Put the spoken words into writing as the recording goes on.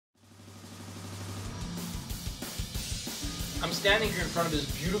I'm standing here in front of this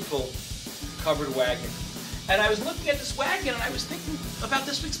beautiful covered wagon. And I was looking at this wagon and I was thinking about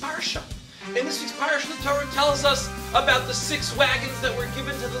this week's Parsha. In this week's Parsha, the Torah tells us about the 6 wagons that were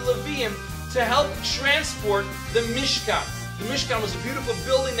given to the Leviim to help transport the Mishkan. The Mishkan was a beautiful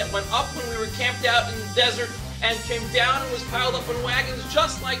building that went up when we were camped out in the desert and came down and was piled up in wagons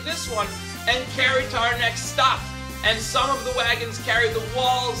just like this one and carried to our next stop. And some of the wagons carried the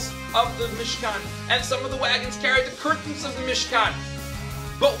walls of the Mishkan, and some of the wagons carried the curtains of the Mishkan.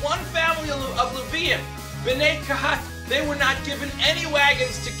 But one family of Leviim, Bnei Kahat, they were not given any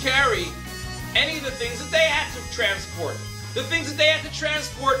wagons to carry any of the things that they had to transport. The things that they had to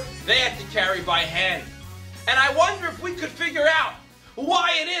transport, they had to carry by hand. And I wonder if we could figure out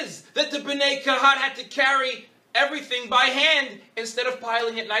why it is that the Bnei Kahat had to carry everything by hand instead of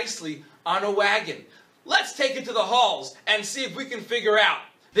piling it nicely on a wagon. Let's take it to the halls and see if we can figure out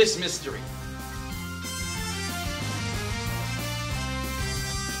this mystery.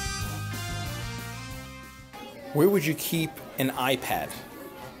 Where would you keep an iPad?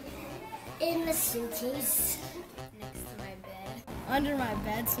 In the suitcase. Next to my bed. Under my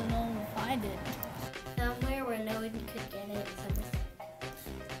bed so no one would find it. Somewhere where no one could get it.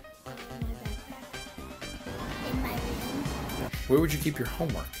 My backpack. In my room. Where would you keep your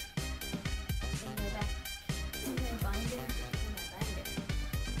homework? In my binder.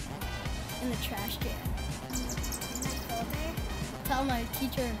 In the trash can. In my folder. Tell my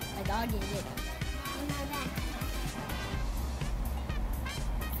teacher my dog ate it. In my backpack.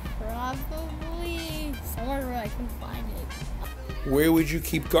 Probably somewhere where I can find it. Where would you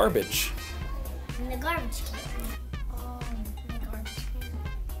keep garbage? In the garbage can. In the garbage can.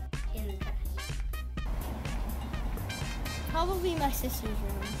 In the trash. Probably my sister's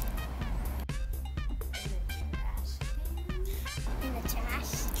room. In the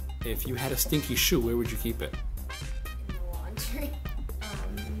trash. If you had a stinky shoe, where would you keep it? In the laundry.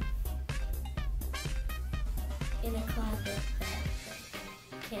 In a closet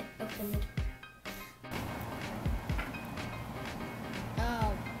that can't open the door.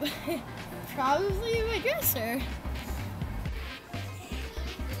 Probably my dresser.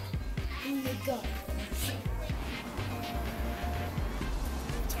 In the garbage. In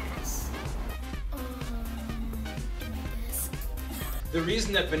my desk. The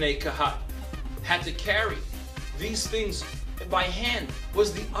reason that Bnei Kahat had to carry these things by hand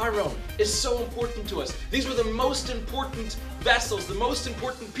was the Aron is so important to us. These were the most important vessels, the most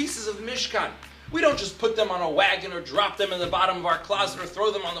important pieces of the Mishkan. We don't just put them on a wagon or drop them in the bottom of our closet or throw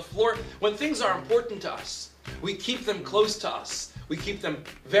them on the floor. When things are important to us, we keep them close to us. We keep them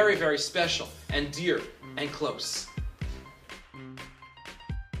very, very special and dear and close.